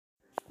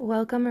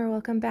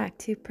Welcome back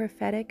to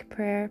Prophetic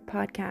Prayer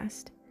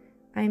Podcast.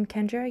 I'm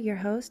Kendra, your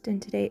host,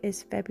 and today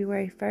is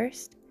February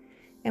 1st,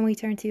 and we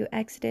turn to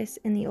Exodus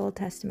in the Old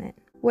Testament,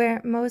 where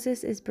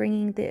Moses is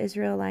bringing the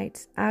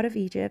Israelites out of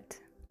Egypt.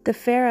 The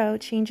Pharaoh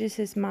changes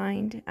his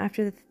mind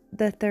after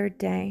the third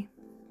day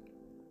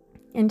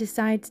and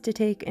decides to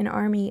take an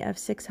army of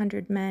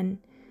 600 men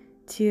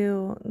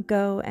to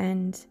go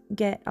and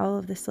get all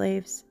of the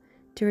slaves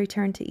to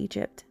return to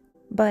Egypt.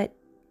 But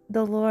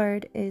the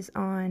Lord is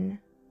on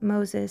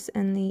Moses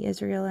and the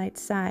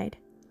Israelites' side.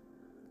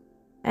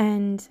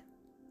 And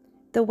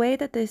the way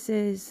that this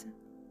is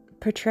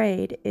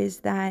portrayed is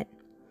that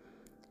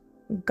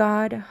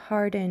God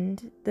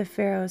hardened the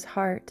Pharaoh's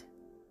heart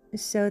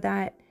so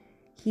that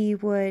he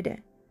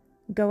would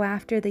go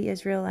after the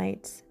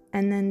Israelites,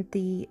 and then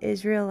the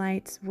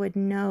Israelites would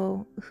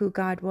know who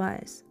God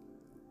was.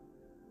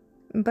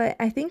 But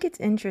I think it's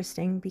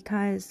interesting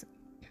because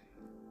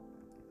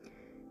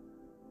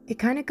it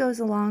kind of goes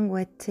along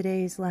with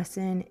today's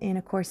lesson in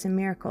A Course in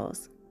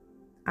Miracles.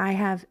 I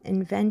have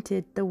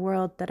invented the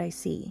world that I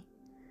see.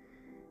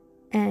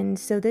 And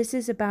so this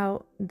is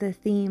about the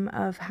theme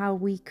of how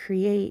we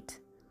create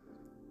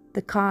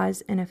the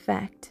cause and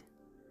effect,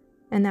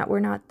 and that we're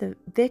not the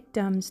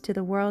victims to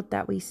the world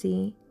that we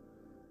see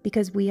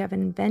because we have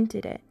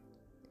invented it.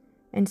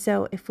 And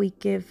so if we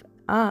give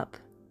up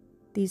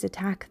these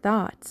attack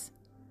thoughts,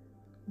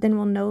 then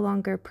we'll no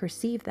longer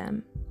perceive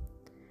them.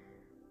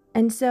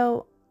 And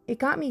so it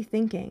got me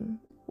thinking,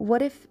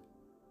 what if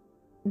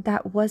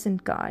that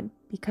wasn't God?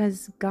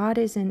 Because God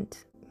isn't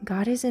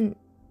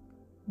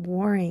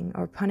warring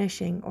or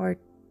punishing, or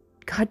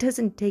God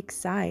doesn't take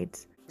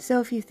sides. So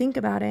if you think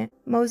about it,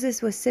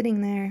 Moses was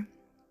sitting there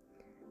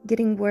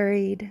getting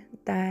worried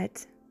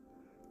that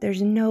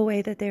there's no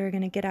way that they were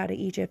going to get out of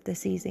Egypt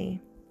this easy.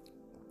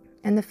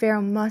 And the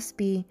Pharaoh must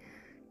be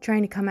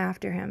trying to come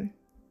after him.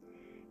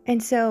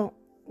 And so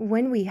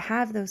when we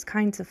have those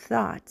kinds of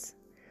thoughts,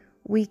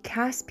 we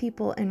cast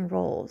people in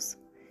roles,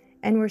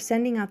 and we're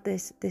sending out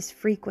this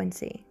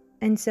frequency.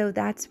 And so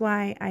that's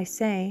why I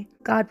say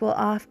God will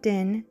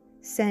often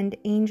send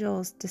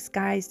angels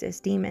disguised as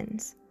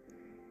demons.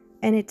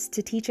 And it's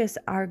to teach us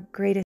our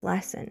greatest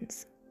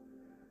lessons.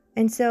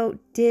 And so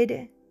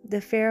did the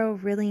Pharaoh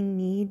really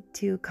need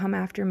to come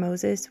after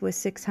Moses with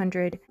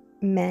 600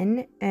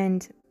 men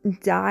and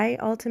die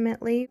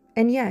ultimately?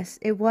 And yes,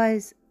 it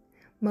was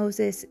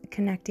Moses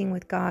connecting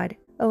with God,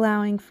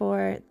 allowing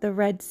for the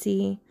Red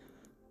Sea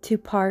to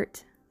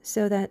part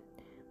so that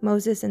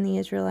Moses and the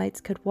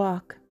Israelites could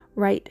walk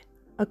right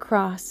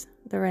across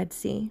the Red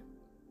Sea.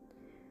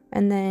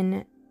 And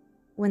then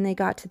when they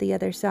got to the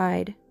other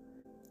side,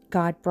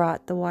 God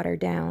brought the water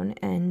down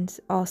and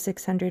all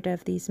 600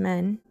 of these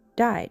men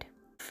died.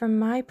 From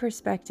my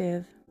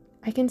perspective,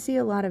 I can see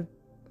a lot of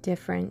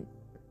different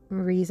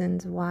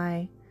reasons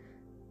why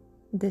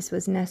this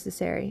was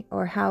necessary,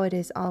 or how it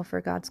is all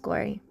for God's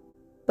glory.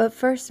 But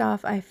first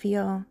off, I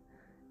feel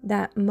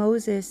that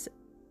Moses,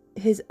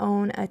 his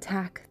own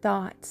attack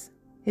thoughts,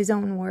 his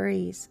own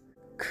worries,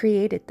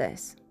 created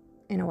this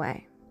in a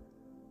way.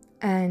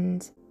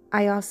 And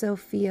I also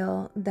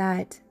feel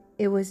that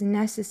it was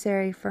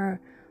necessary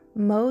for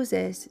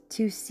Moses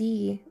to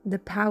see the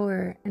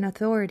power and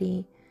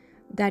authority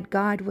that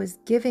God was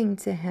giving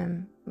to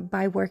him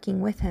by working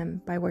with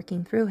him, by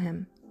working through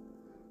him,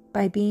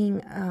 by being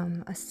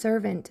a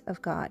servant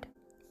of God.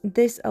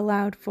 This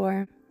allowed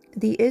for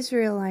the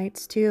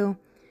Israelites to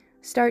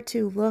start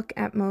to look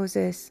at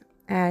Moses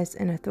as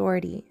an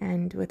authority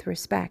and with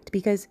respect,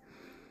 because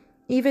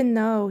even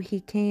though he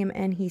came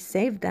and he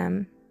saved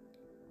them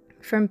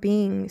from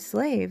being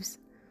slaves,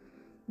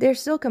 they're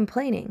still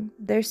complaining.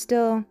 They're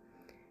still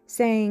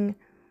saying,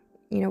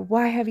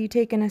 why have you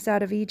taken us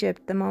out of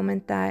Egypt? The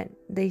moment that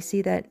they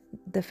see that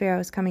the Pharaoh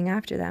is coming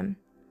after them,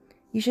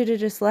 you should have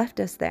just left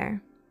us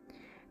there.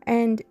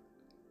 And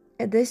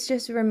this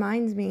just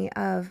reminds me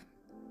of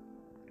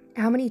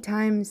how many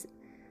times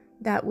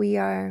that we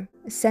are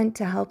sent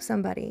to help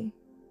somebody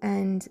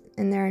and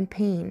they're in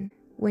pain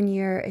when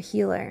you're a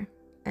healer.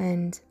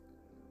 And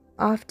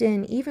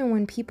often, even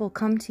when people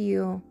come to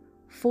you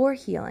for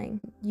healing,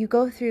 you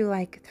go through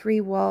like 3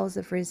 walls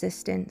of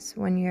resistance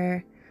when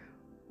you're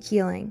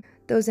healing.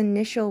 Those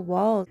initial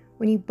walls,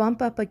 when you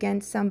bump up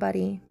against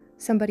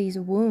somebody's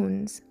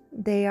wounds,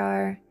 they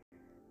are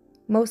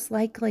most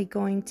likely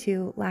going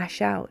to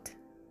lash out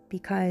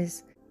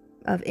because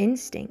of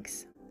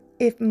instincts.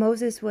 If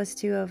Moses was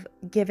to have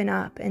given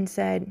up and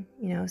said,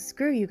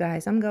 screw you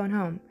guys, I'm going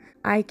home.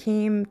 I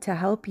came to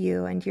help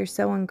you and you're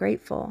so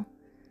ungrateful.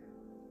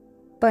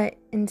 But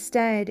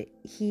instead,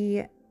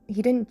 he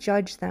didn't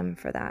judge them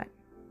for that.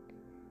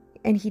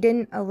 And he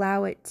didn't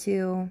allow it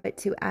to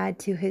add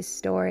to his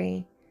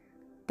story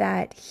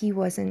that he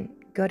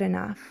wasn't good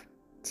enough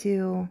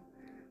to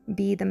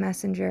be the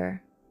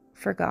messenger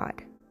for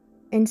God.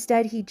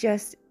 Instead, he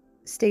just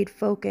stayed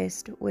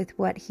focused with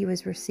what he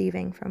was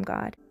receiving from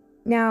God.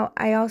 Now,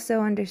 I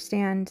also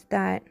understand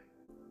that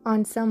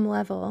on some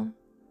level,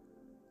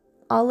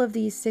 all of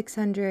these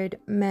 600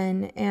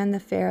 men and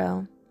the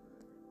Pharaoh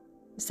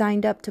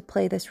signed up to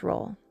play this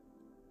role.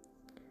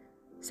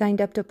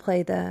 signed up to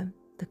play the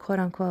quote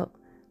unquote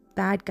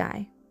bad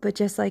guy. But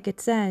just like it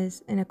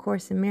says in A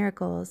Course in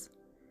Miracles,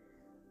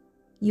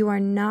 you are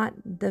not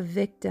the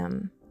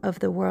victim of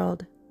the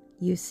world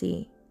you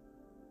see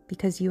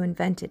because you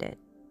invented it.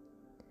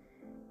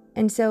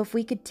 And so if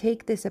we could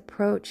take this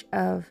approach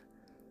of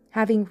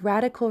having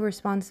radical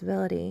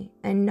responsibility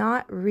and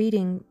not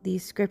reading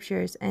these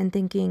scriptures and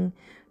thinking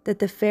that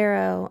the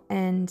Pharaoh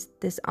and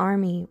this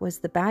army was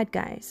the bad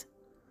guys,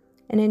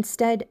 and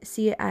instead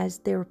see it as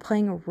they were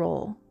playing a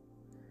role.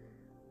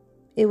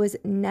 It was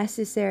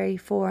necessary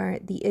for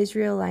the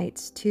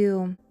Israelites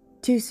to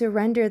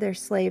surrender their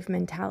slave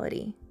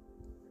mentality.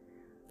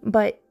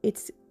 But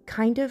it's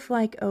kind of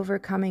like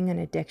overcoming an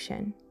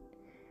addiction.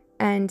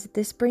 And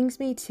this brings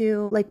me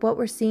to like what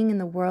we're seeing in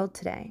the world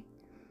today.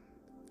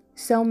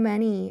 So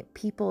many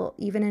people,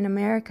 even in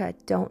America,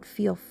 don't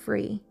feel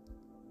free.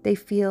 They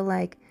feel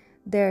like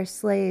they're a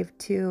slave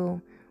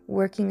to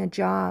working a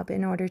job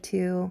in order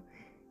to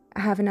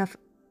have enough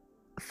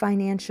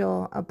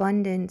financial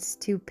abundance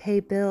to pay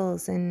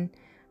bills and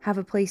have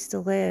a place to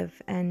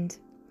live. And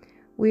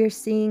we are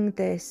seeing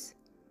this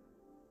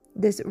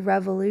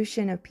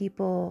revolution of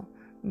people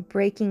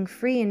breaking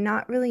free and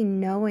not really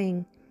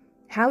knowing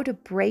how to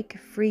break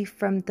free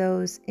from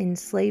those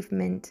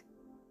enslavement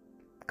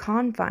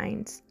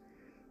confines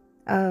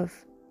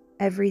of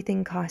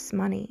everything costs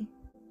money.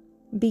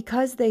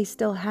 Because they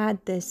still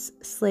had this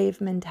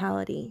slave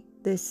mentality,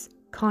 this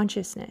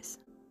consciousness,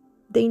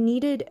 they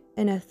needed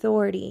an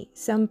authority,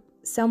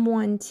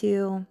 someone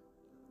to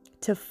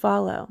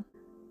follow.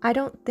 I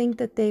don't think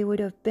that they would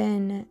have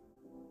been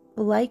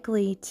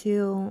likely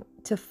to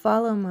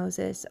follow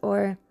Moses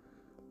or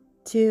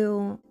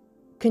to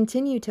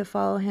continue to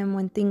follow him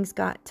when things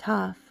got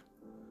tough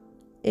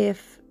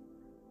if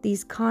they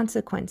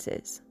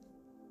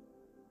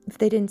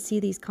didn't see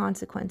these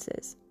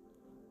consequences.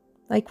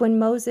 Like when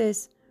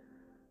Moses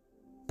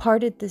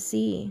parted the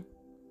sea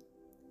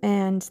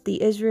and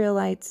the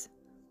Israelites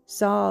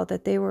saw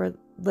that they were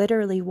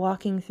literally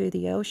walking through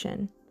the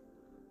ocean.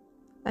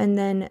 And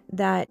then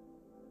that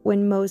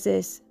when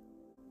Moses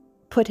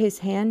put his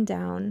hand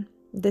down,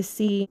 the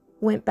sea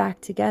went back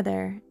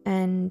together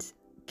and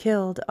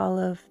killed all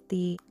of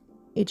the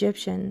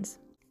Egyptians.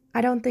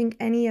 I don't think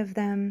any of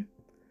them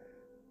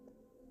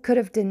could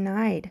have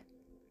denied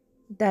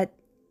that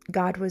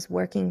God was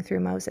working through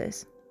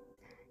Moses.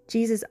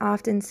 Jesus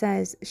often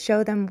says,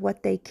 show them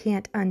what they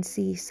can't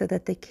unsee so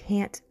that they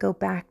can't go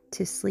back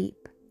to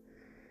sleep.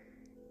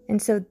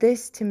 And so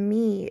this to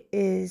me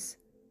is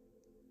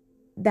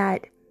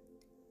that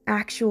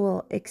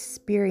actual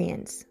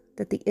experience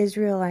that the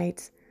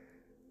Israelites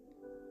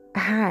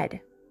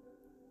had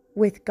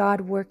with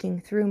God working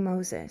through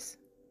Moses.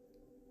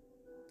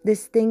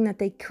 This thing that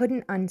they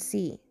couldn't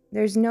unsee.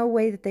 There's no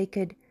way that they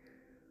could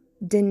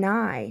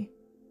deny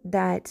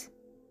that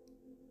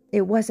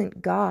it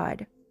wasn't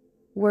God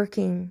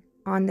working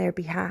on their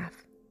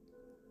behalf.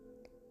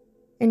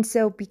 And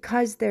so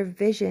because their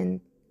vision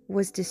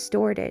was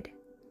distorted,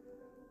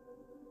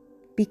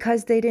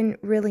 because they didn't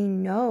really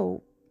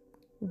know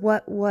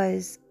what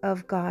was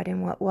of God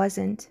and what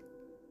wasn't,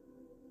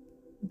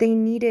 they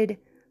needed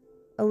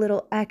a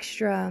little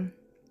extra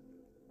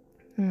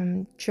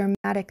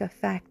dramatic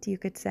effect, you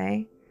could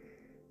say,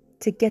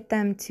 to get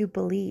them to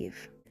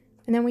believe.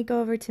 And then we go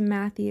over to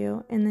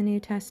Matthew in the New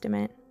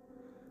Testament.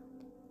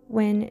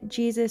 When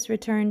Jesus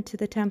returned to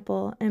the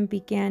temple and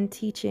began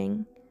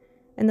teaching,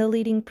 and the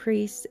leading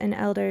priests and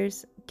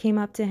elders came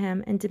up to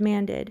him and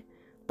demanded,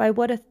 "By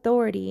what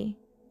authority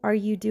are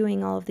you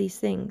doing all of these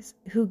things?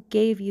 Who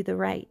gave you the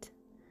right?"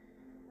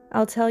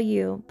 "I'll tell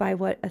you by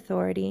what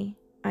authority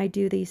I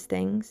do these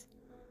things.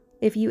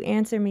 If you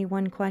answer me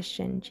one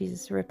question,"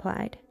 Jesus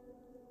replied.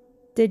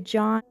 "Did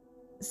John's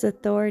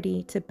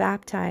authority to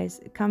baptize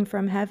come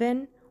from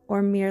heaven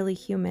or merely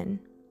human?"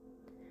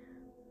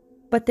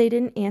 But they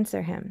didn't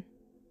answer him,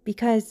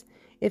 because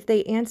if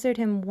they answered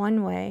him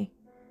one way,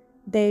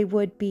 they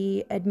would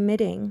be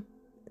admitting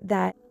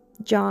that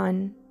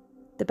John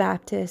the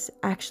Baptist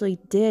actually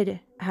did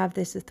have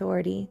this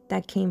authority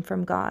that came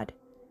from God,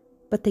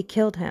 but they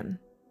killed him.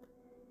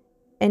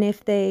 And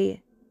if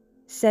they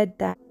said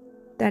that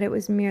it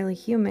was merely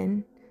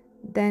human,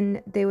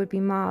 then they would be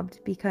mobbed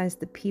because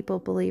the people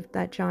believed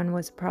that John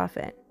was a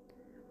prophet.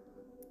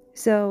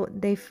 So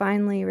they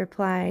finally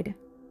replied,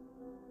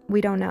 "We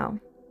don't know."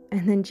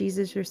 And then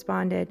Jesus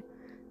responded,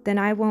 "Then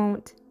I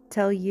won't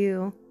tell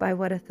you by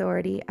what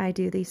authority I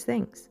do these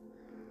things."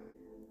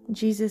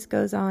 Jesus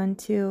goes on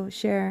to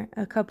share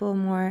a couple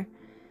more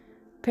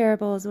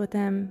parables with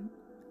them,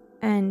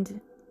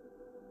 and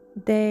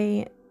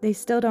they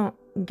still don't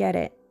get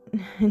it.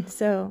 And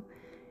so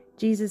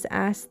Jesus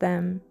asked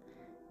them,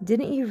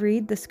 "Didn't you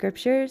read the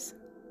scriptures?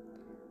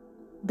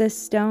 The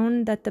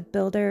stone that the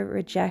builder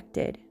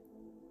rejected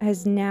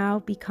has now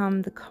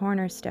become the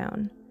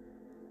cornerstone.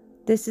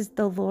 This is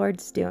the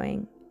Lord's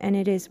doing, and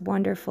it is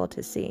wonderful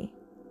to see."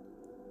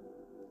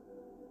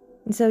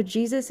 And so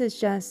Jesus is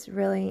just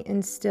really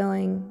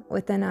instilling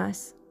within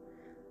us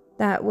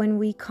that when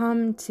we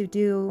come to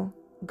do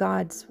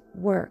God's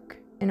work,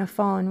 in a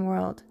fallen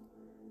world,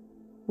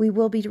 we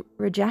will be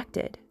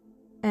rejected.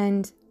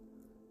 And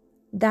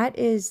that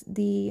is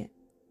the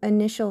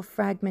initial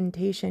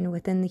fragmentation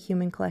within the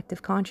human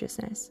collective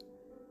consciousness.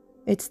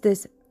 It's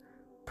this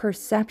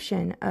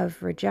perception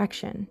of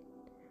rejection.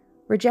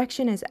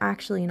 Rejection is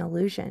actually an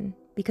illusion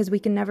because we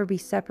can never be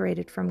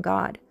separated from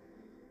God.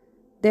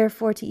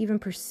 Therefore, to even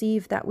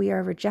perceive that we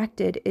are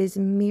rejected is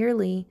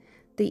merely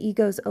the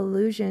ego's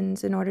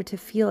illusions in order to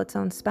feel its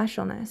own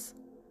specialness.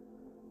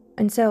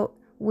 And so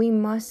we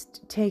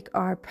must take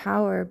our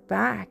power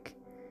back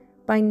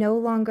by no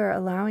longer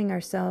allowing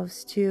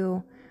ourselves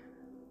to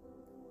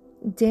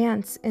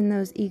dance in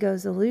those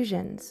ego's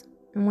illusions.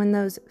 And when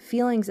those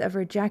feelings of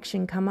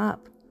rejection come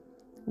up,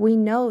 we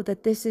know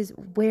that this is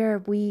where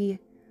we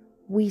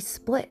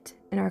split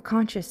in our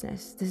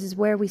consciousness. This is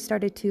where we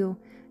started to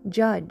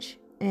judge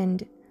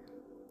and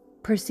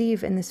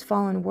perceive in this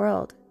fallen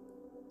world.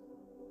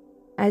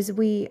 As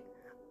we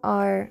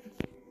are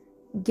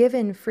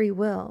given free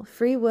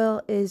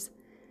will is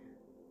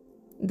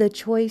the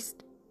choice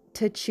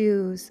to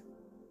choose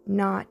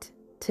not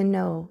to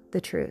know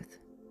the truth.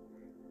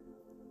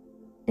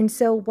 And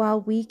so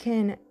while we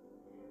can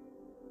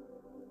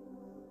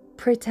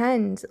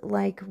pretend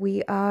like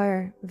we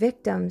are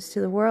victims to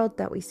the world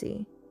that we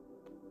see,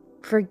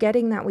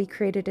 forgetting that we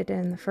created it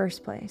in the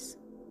first place,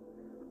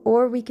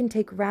 or we can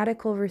take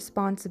radical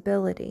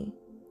responsibility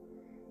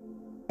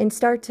and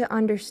start to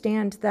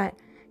understand that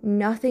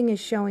nothing is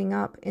showing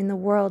up in the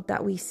world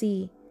that we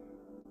see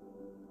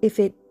if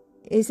it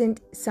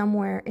isn't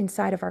somewhere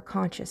inside of our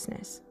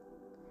consciousness.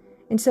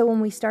 And so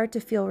when we start to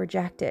feel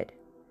rejected,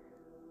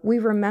 we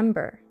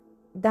remember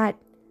that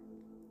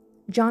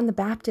John the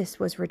Baptist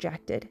was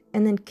rejected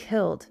and then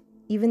killed,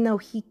 even though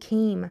he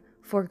came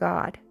for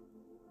God.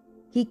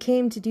 He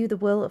came to do the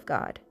will of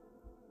God.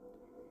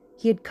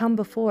 He had come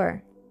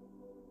before,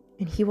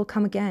 and he will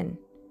come again.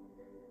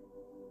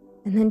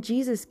 And then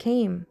Jesus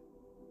came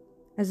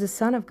as the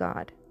Son of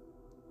God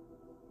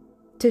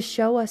to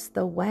show us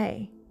the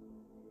way,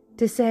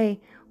 to say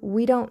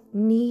we don't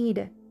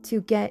need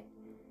to get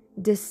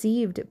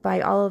deceived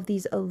by all of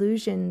these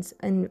illusions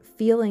and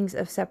feelings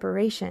of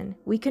separation.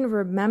 We can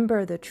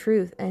remember the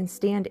truth and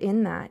stand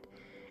in that,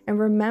 and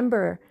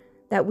remember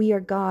that we are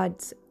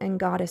gods and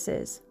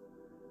goddesses.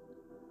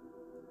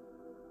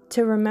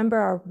 To remember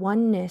our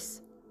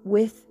oneness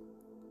with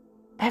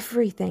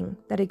everything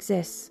that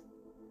exists,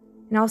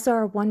 and also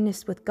our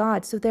oneness with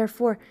God. So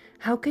therefore,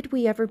 how could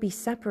we ever be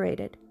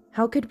separated?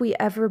 How could we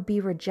ever be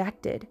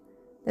rejected?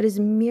 That is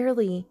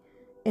merely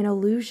an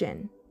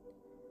illusion.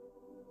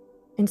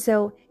 And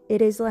so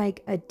it is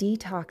like a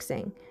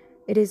detoxing.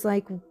 It is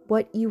like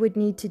what you would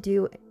need to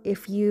do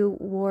if you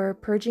were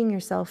purging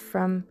yourself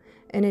from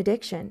an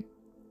addiction.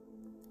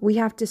 We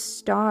have to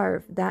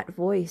starve that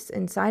voice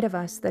inside of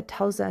us that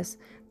tells us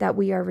that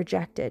we are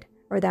rejected,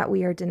 or that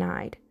we are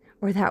denied,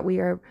 or that we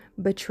are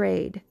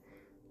betrayed.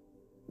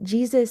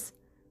 Jesus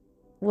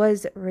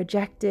was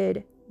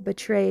rejected,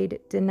 betrayed,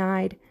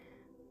 denied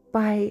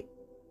by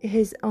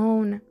his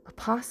own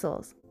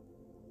apostles.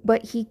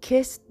 But he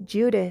kissed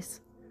Judas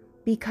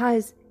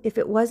because if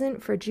it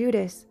wasn't for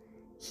Judas,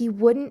 he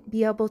wouldn't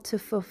be able to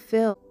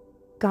fulfill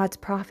God's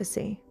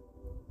prophecy.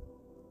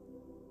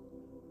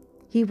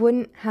 He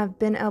wouldn't have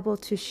been able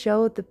to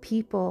show the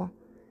people,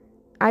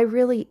 I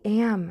really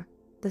am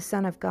the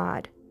Son of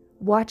God.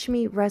 Watch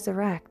me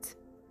resurrect.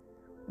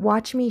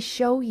 Watch me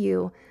show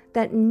you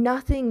that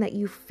nothing that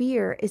you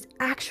fear is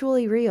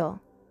actually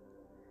real.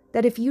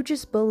 That if you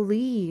just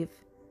believe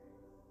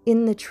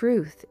in the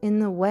truth, in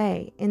the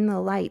way, in the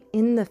light,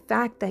 in the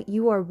fact that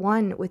you are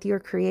one with your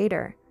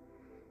Creator,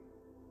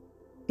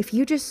 if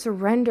you just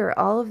surrender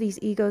all of these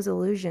ego's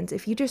illusions,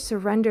 if you just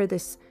surrender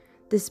this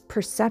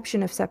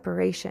perception of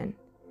separation,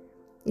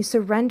 you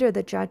surrender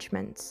the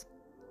judgments,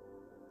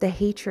 the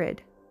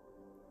hatred,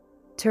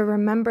 to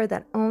remember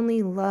that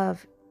only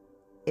love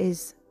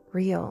is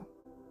real,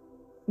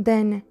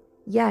 then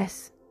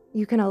yes,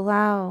 you can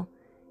allow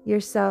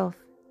yourself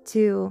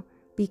to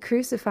be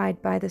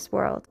crucified by this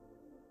world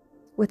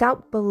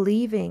without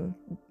believing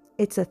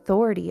its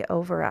authority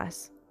over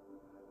us,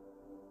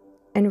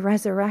 and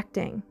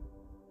resurrecting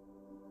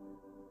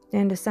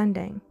and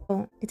ascending.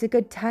 It's a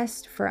good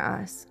test for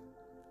us.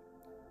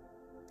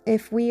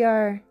 If we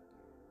are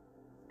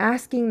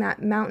asking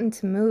that mountain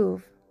to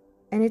move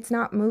and it's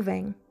not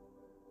moving,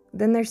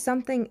 then there's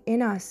something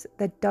in us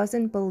that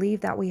doesn't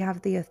believe that we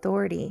have the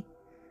authority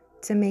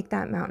to make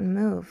that mountain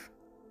move.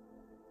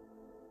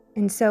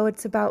 And so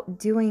it's about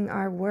doing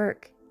our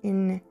work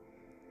in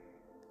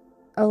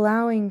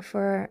allowing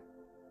for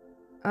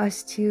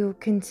us to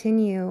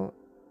continue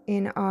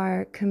in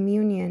our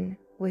communion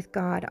with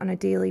God on a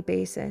daily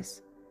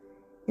basis,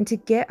 and to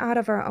get out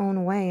of our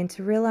own way and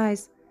to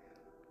realize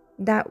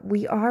that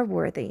we are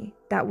worthy,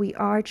 that we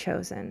are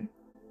chosen.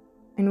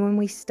 And when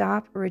we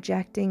stop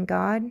rejecting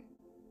God,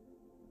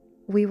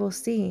 we will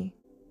see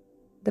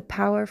the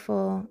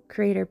powerful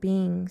creator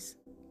beings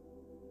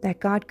that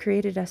God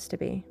created us to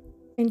be.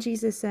 And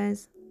Jesus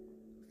says,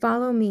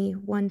 "Follow me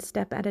one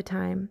step at a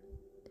time.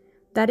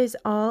 That is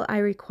all I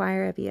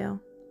require of you.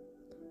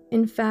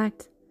 In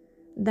fact,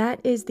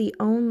 that is the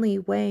only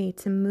way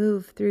to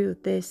move through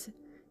this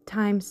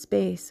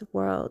time-space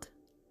world.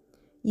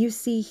 You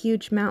see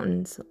huge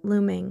mountains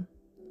looming,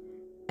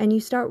 and you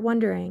start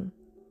wondering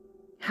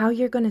how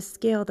you're going to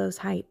scale those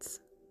heights.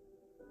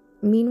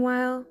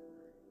 Meanwhile,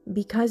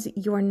 because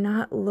you're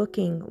not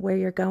looking where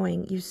you're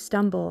going, you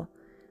stumble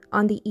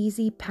on the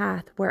easy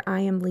path where I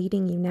am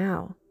leading you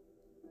now.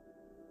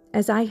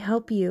 As I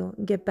help you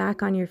get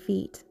back on your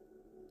feet,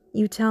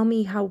 you tell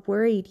me how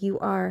worried you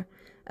are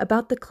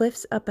about the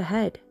cliffs up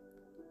ahead.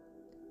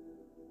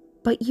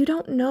 But you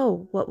don't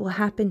know what will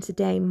happen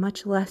today,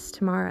 much less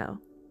tomorrow.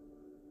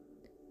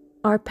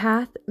 Our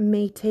path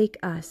may take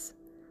us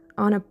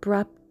on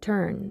abrupt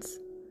turns,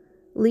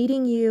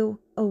 leading you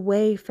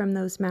away from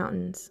those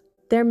mountains.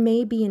 There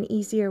may be an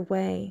easier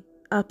way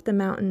up the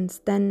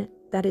mountains than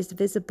that is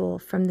visible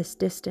from this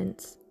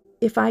distance.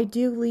 If I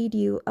do lead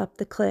you up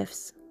the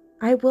cliffs,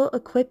 I will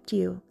equip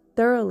you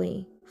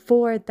thoroughly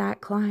for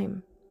that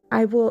climb.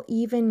 I will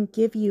even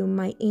give you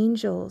my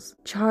angels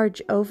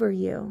charge over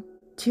you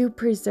to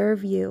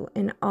preserve you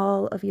in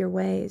all of your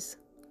ways.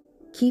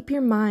 Keep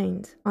your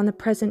mind on the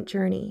present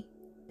journey,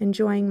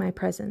 enjoying my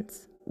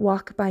presence.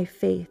 Walk by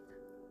faith,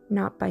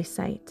 not by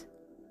sight,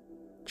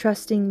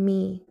 trusting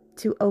me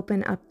to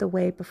open up the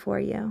way before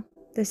you.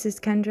 This is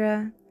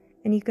Kendra,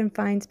 and you can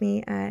find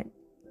me at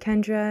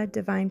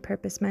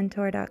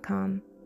KendraDivinePurposeMentor.com.